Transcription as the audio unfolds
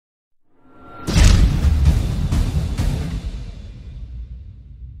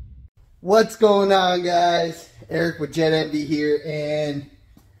What's going on, guys? Eric with JetEnvy here, and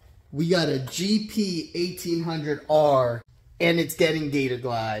we got a GP 1800R, and it's getting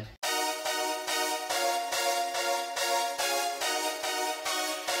GATORGLIDE.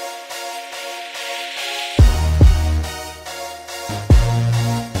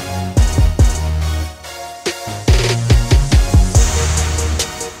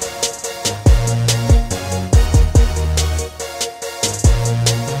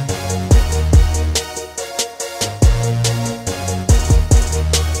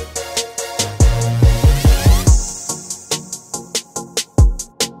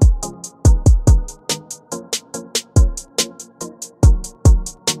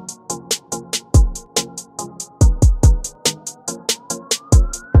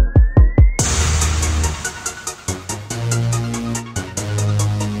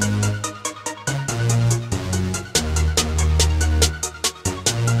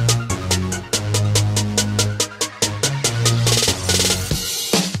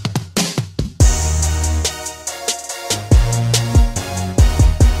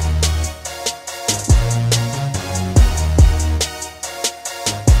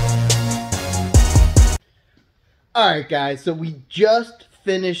 Alright guys, so we just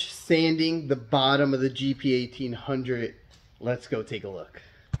finished sanding the bottom of the GP 1800. Let's go take a look.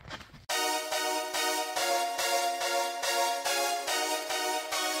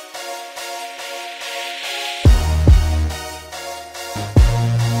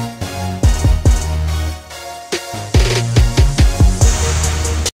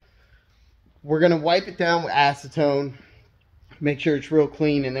 We're going to wipe it down with acetone, make sure it's real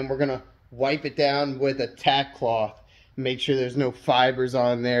clean, and then we're going to wipe it down with a tack cloth, make sure there's no fibers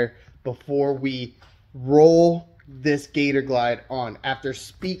on there before we roll this GATORGLIDE on. After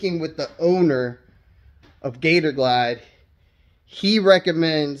speaking with the owner of GATORGLIDE, he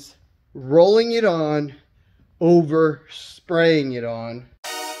recommends rolling it on over spraying it on.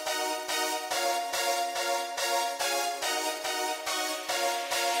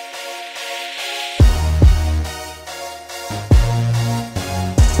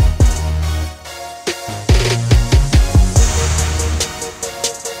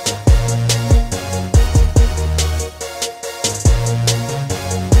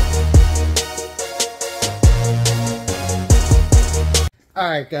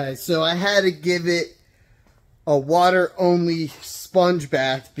 Alright guys, so I had to give it a water only sponge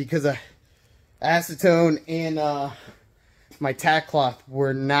bath because acetone and my tack cloth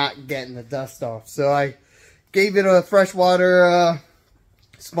were not getting the dust off. So I gave it a freshwater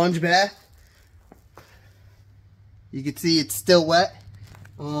sponge bath. You can see it's still wet.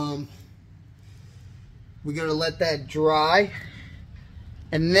 We're going to let that dry,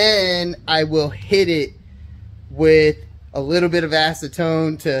 and then I will hit it with a little bit of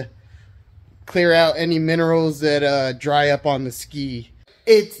acetone to clear out any minerals that dry up on the ski.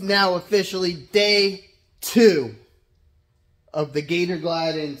 It's now officially day 2 of the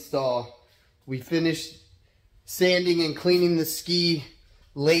GATORGLIDE install. We finished sanding and cleaning the ski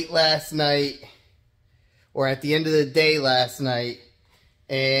late last night, or at the end of the day last night,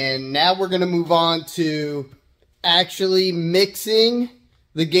 and now we're going to move on to actually mixing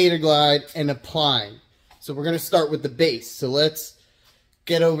the GATORGLIDE and applying. So we're going to start with the base. So let's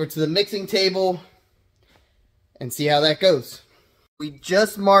get over to the mixing table and see how that goes. We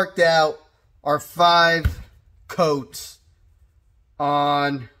just marked out our 5 coats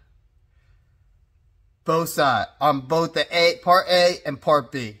on both sides, on both the part A and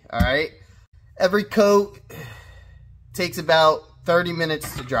part B. All right. Every coat takes about 30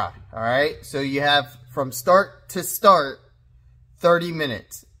 minutes to dry. All right. So you have from start to start 30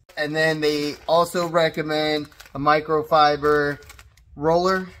 minutes. And then they also recommend a microfiber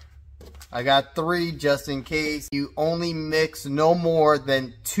roller. I got 3 just in case. You only mix no more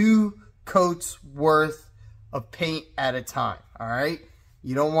than 2 coats worth of paint at a time. All right?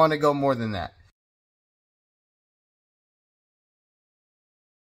 You don't want to go more than that.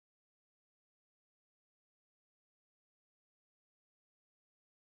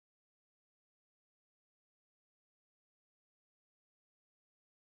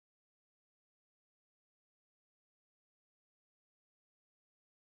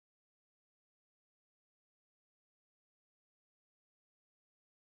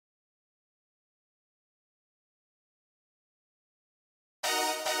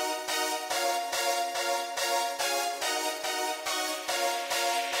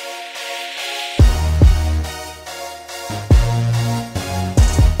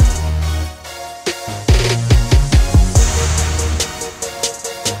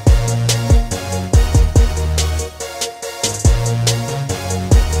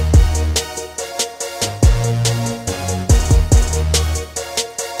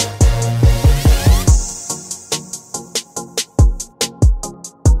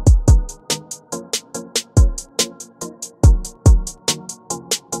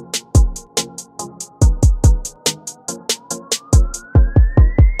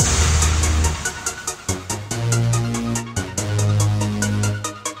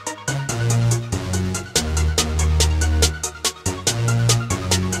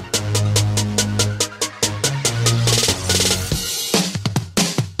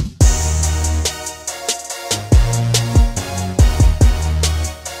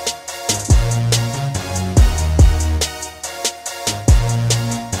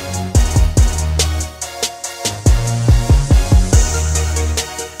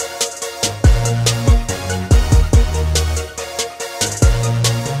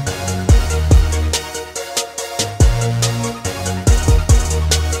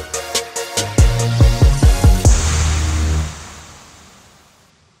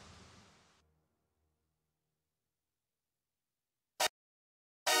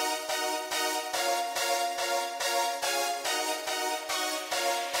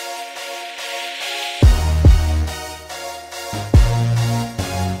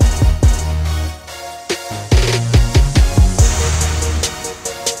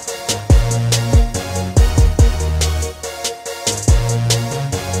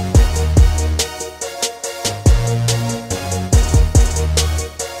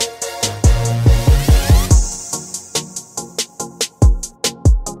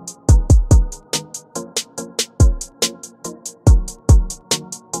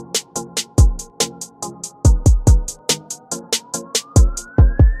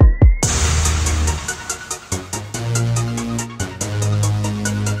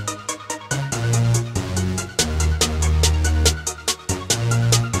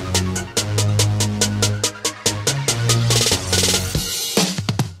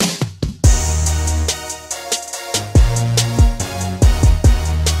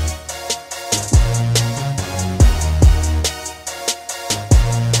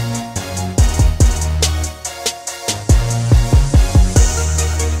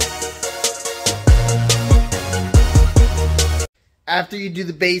 after you do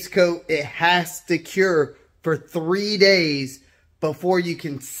the base coat, it has to cure for 3 days before you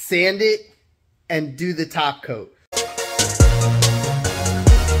can sand it and do the top coat.